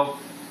until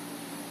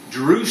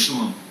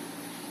Jerusalem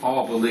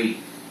all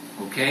believed.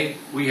 Okay?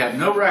 We have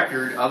no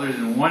record, other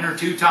than 1 or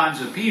 2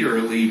 times of Peter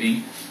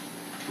leaving,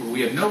 but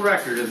we have no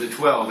record of the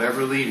 12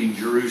 ever leaving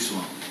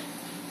Jerusalem.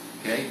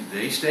 Okay?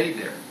 They stayed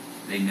there.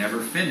 They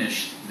never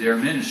finished their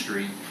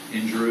ministry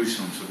in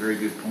Jerusalem. So very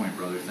good point,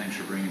 brother. Thanks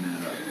for bringing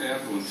that up. I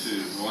have one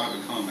too. Well, I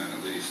have a comment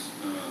at least.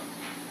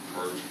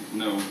 Or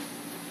no.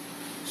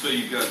 So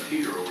you've got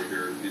Peter over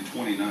here in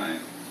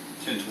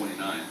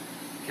 10:29.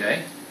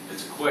 Okay?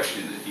 It's a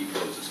question that he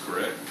poses,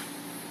 correct?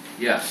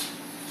 Yes.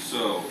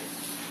 So,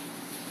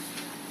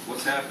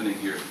 what's happening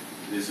here?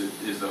 Is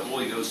the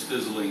Holy Ghost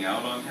fizzling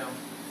out on him?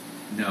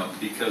 No.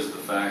 Because of the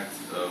fact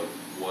of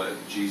what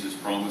Jesus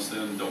promised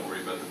them? Don't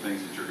worry about the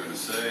things that you're going to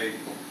say.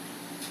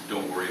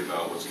 Don't worry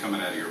about what's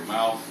coming out of your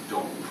mouth.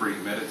 Don't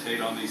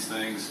premeditate on these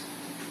things.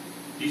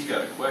 He's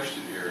got a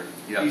question here.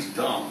 Yep. He's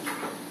dumb.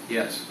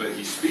 Yes. But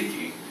he's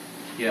speaking.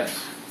 Yes.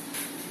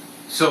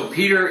 So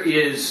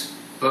Peter's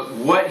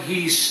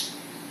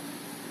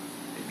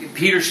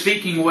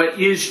speaking what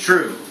is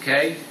true,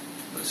 okay?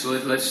 So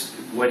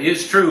what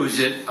is true is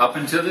that up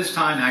until this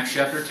time, Acts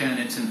chapter 10,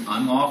 it's an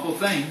unlawful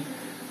thing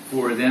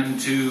for them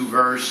to,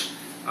 verse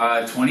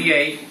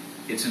 28,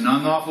 it's an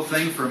unlawful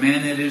thing for a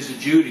man that is a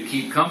Jew to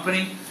keep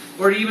company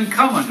or to even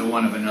come unto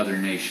one of another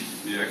nation.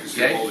 Yeah, because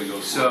the Holy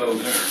Ghost So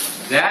working there.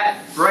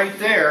 that right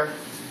there,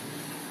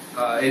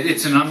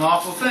 it's an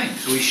unlawful thing.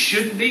 So he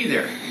shouldn't be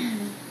there.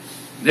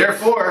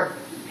 Therefore,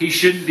 he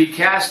shouldn't be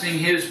casting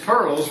his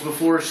pearls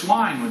before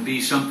swine, would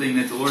be something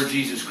that the Lord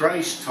Jesus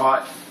Christ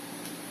taught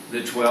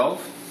the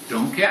 12.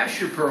 Don't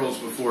cast your pearls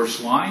before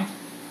swine.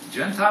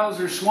 Gentiles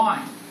are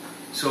swine.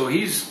 So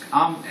he's,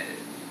 call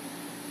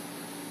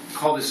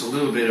this a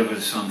little bit of an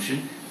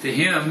assumption. To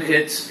him,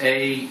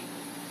 he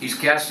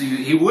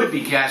would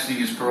be casting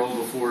his pearl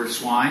before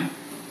swine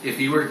if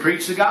he were to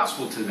preach the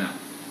gospel to them.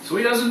 So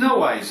he doesn't know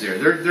why he's there.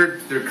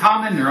 They're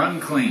common, they're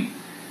unclean.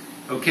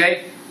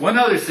 Okay? One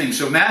other thing.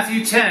 So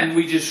Matthew 10,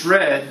 we just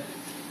read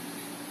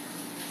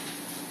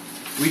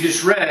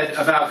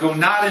about go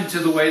not into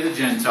the way of the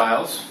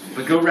Gentiles,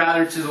 but go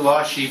rather to the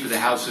lost sheep of the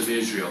house of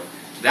Israel.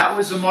 That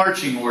was the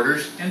marching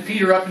orders, and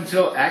Peter up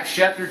until Acts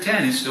chapter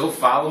 10 is still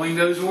following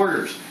those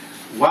orders.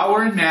 While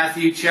we're in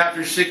Matthew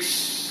chapter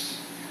 6,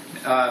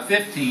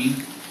 15,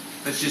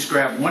 let's just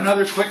grab one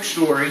other quick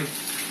story.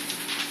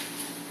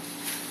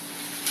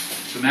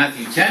 So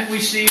Matthew 10 we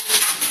see,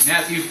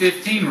 Matthew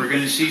 15 we're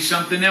going to see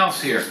something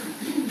else here.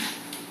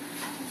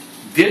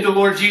 Did the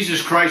Lord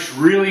Jesus Christ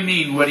really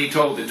mean what he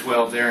told the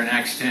 12 there in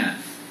Acts 10?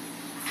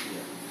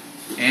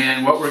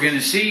 And what we're going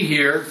to see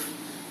here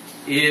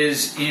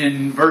is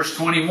in verse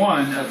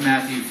 21 of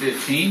Matthew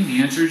 15.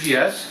 The answer is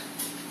yes.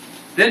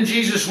 Then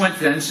Jesus went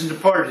thence and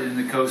departed in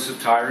the coast of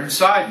Tyre and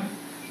Sidon.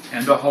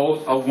 And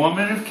behold, a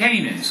woman of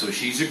Canaan, so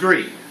she's a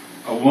Greek,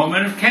 a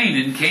woman of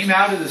Canaan came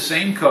out of the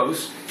same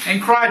coast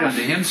and cried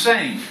unto him,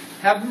 saying,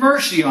 Have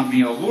mercy on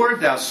me, O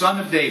Lord, thou son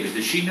of David.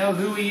 Does she know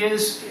who he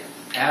is?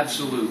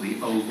 Absolutely.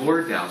 O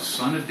Lord, thou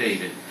son of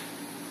David.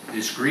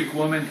 This Greek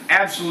woman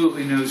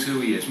absolutely knows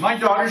who he is. My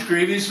daughter's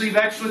grievously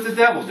vexed with the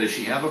devil. Does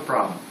she have a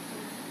problem?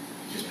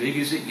 As big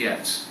as it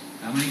gets.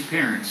 How many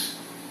parents,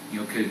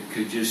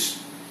 could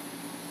just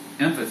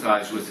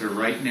empathize with her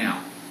right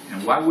now?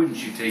 And why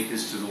wouldn't you take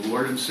this to the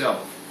Lord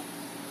himself?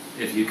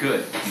 If you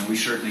could. We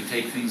certainly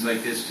take things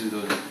like this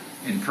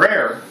in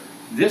prayer.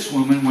 This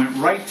woman went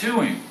right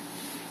to him.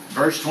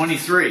 Verse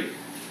 23.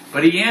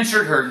 But he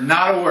answered her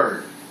not a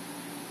word.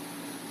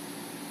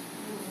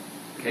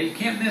 Okay, you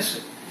can't miss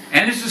it.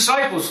 And his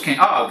disciples came.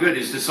 Oh, good,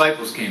 his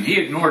disciples came. He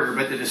ignored her,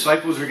 but the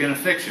disciples are going to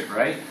fix it,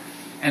 right?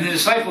 And the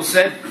disciples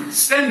said,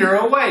 Send her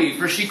away,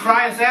 for she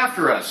crieth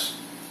after us.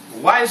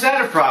 Why is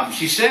that a problem?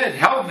 She said,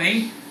 Help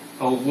me,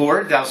 O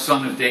Lord, thou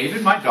son of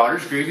David. My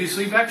daughter's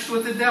grievously vexed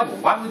with the devil.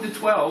 Why would the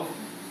 12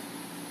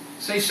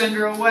 say send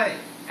her away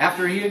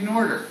after he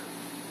ignored her?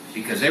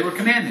 Because they were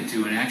commanded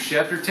to in Acts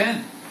chapter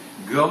 10.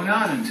 Go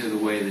not into the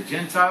way of the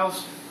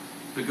Gentiles,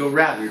 but go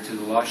rather to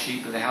the lost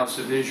sheep of the house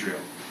of Israel.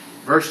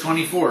 Verse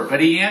 24, But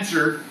he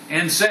answered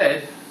and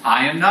said,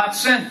 I am not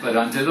sent, but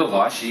unto the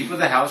lost sheep of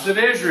the house of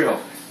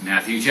Israel.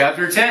 Matthew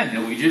chapter 10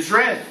 that we just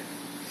read.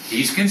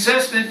 He's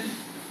consistent.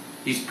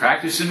 He's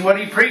practicing what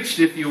he preached,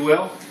 if you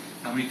will.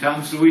 How many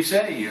times do we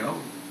say,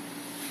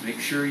 make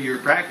sure you're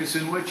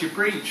practicing what you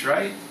preach,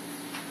 right?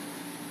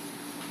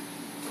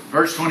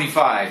 Verse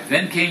 25,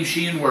 Then came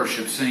she in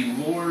worship,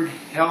 saying, Lord,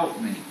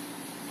 help me.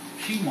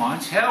 She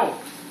wants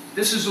help.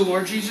 This is the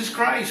Lord Jesus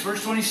Christ.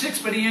 Verse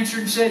 26, But he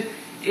answered and said,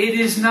 It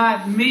is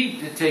not meet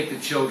to take the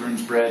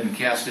children's bread and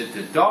cast it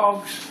to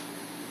dogs.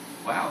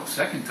 Wow,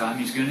 second time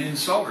he's going to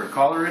insult her.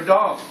 Call her a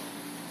dog.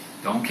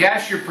 Don't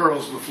cast your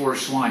pearls before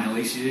swine. At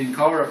least he didn't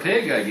call her a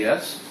pig, I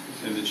guess.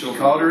 And the children He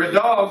called her a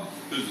dog.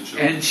 Who's the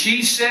children? And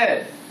she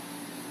said,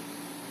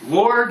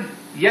 Lord,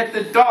 yet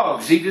the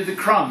dogs eat of the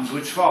crumbs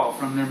which fall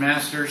from their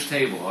master's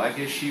table. I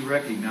guess she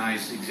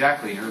recognized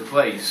exactly her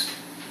place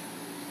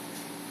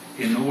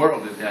in the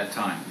world at that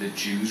time. The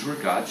Jews were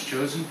God's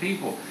chosen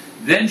people.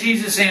 Then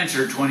Jesus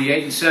answered,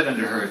 28, and said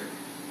unto her,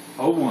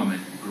 O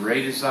woman,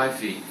 great is thy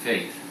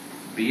faith.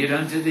 Be it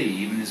unto thee,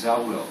 even as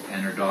thou wilt.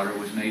 And her daughter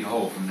was made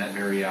whole from that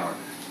very hour.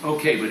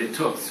 Okay, but it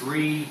took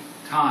 3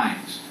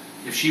 times.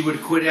 If she would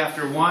have quit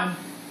after 1,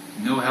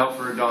 no help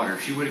for her daughter.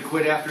 If she would have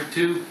quit after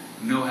 2,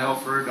 no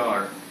help for her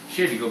daughter.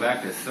 She had to go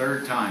back the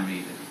 3rd time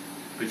even.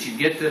 But you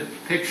get the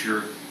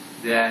picture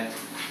that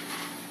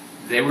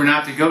they were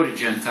not to go to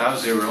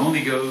Gentiles. They were only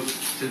to go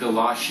to the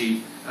lost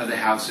sheep of the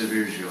house of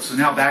Israel. So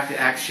now back to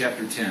Acts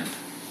chapter 10.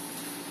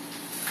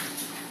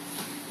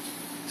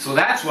 So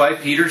that's why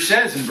Peter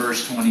says in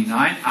verse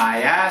 29,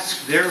 I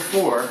ask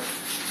therefore,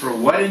 for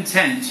what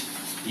intent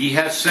ye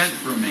have sent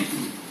for me.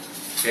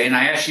 Okay, and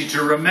I ask you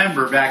to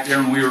remember back there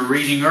when we were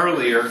reading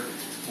earlier,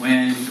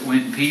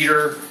 when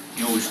Peter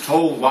was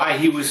told why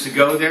he was to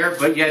go there,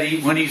 but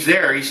yet when he's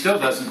there, he still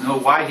doesn't know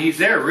why he's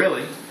there,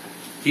 really.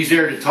 He's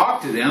there to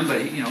talk to them, but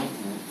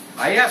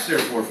I ask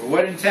therefore, for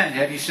what intent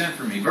have you sent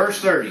for me? Verse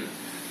 30.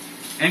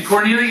 And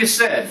Cornelius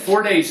said,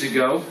 4 days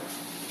ago,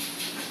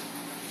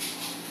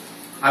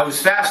 I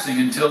was fasting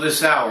until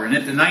this hour, and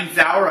at the 9th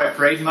hour I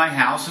prayed in my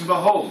house, and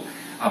behold,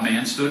 a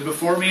man stood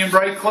before me in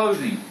bright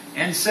clothing,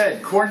 and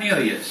said,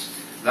 Cornelius,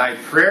 thy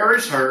prayer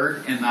is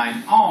heard, and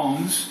thine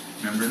alms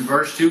Remember in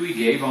verse 2, he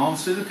gave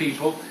alms to the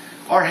people,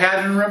 are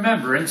had in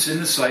remembrance in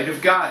the sight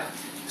of God.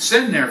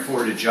 Send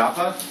therefore to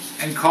Joppa,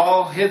 and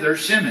call hither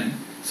Simon,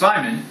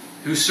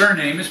 whose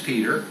surname is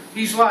Peter.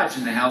 He's lodged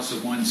in the house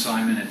of one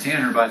Simon, a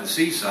tanner by the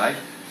seaside,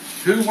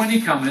 who, when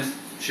he cometh,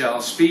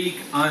 shall speak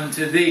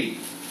unto thee.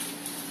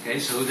 Okay,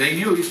 so they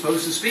knew he was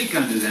supposed to speak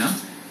unto them.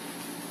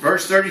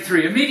 Verse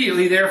 33,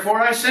 immediately therefore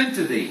I sent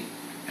to thee,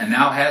 and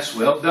thou hast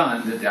well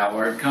done that thou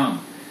art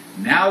come.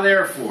 Now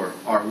therefore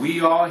are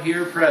we all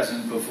here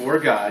present before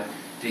God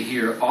to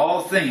hear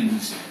all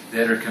things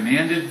that are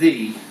commanded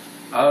thee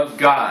of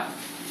God.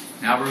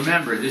 Now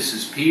remember, this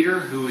is Peter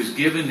who is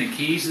given the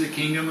keys of the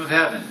kingdom of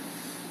heaven.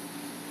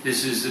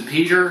 This is the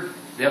Peter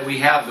that we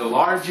have the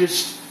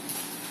largest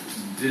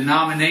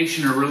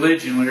denomination or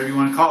religion, whatever you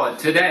want to call it,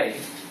 today.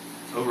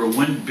 Over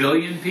 1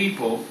 billion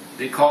people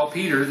that call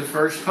Peter the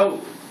first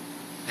pope.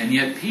 And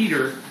yet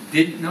Peter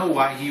didn't know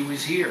why he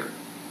was here.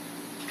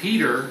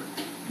 Peter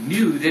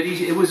knew that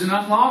it was an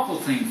unlawful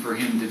thing for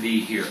him to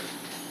be here.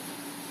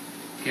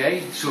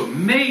 Okay? So a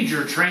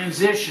major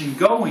transition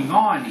going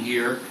on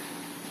here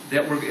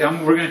that we're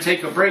going to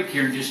take a break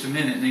here in just a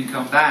minute and then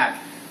come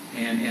back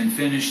and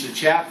finish the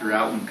chapter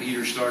out when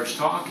Peter starts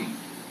talking.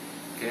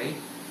 Okay?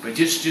 But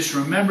just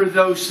remember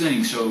those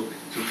things. So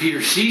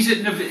Peter sees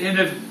it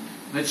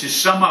let's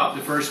just sum up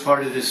the first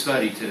part of this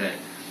study today.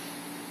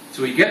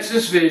 So he gets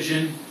this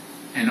vision,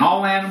 and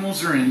all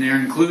animals are in there,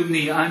 including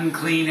the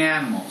unclean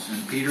animals.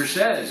 And Peter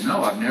says,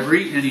 no, I've never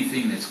eaten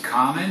anything that's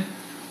common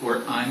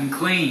or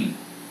unclean.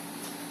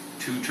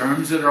 Two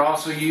terms that are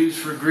also used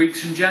for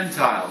Greeks and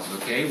Gentiles.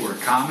 Okay, we're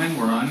common,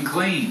 we're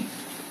unclean.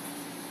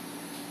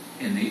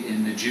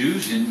 In the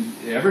Jews,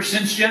 ever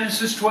since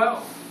Genesis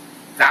 12.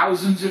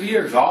 Thousands of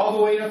years, all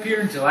the way up here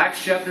until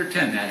Acts chapter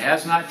 10. That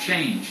has not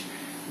changed.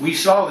 We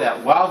saw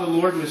that while the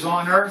Lord was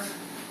on earth,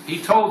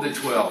 he told the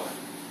 12,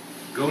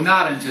 go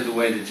not into the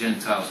way of the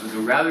Gentiles, but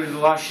go rather to the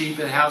lost sheep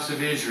of the house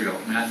of Israel.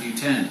 Matthew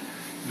 10.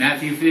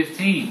 Matthew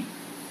 15.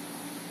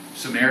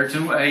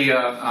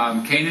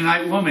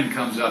 Canaanite woman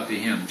comes up to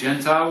him.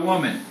 Gentile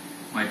woman.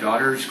 My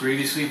daughter is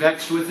grievously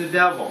vexed with the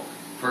devil.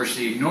 First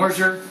he ignores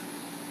her.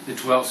 The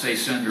 12 say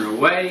send her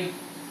away.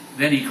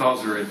 Then he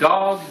calls her a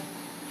dog.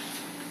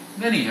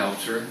 Then he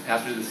helps her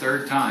after the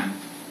third time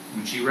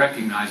when she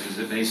recognizes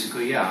that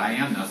basically, yeah, I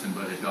am nothing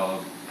but a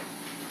dog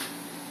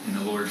in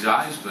the Lord's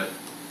eyes, but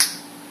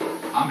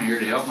I'm here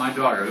to help my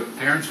daughter.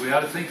 Parents, we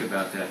ought to think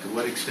about that. To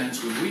what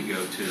extents would we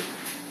go to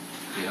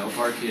help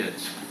our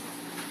kids?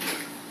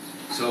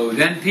 So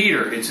then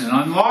Peter, it's an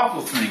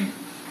unlawful thing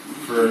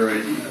for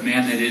a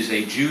man that is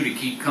a Jew to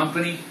keep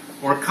company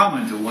or come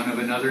unto one of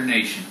another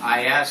nation.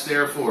 I ask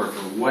therefore,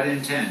 for what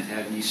intent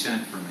have ye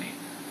sent for me?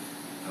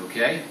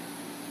 Okay?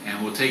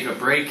 And we'll take a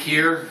break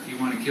here. If you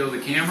want to kill the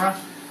camera,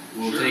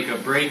 we'll take a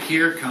break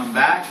here, come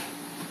back,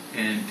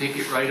 and pick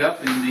it right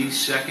up in the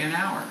second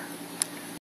hour.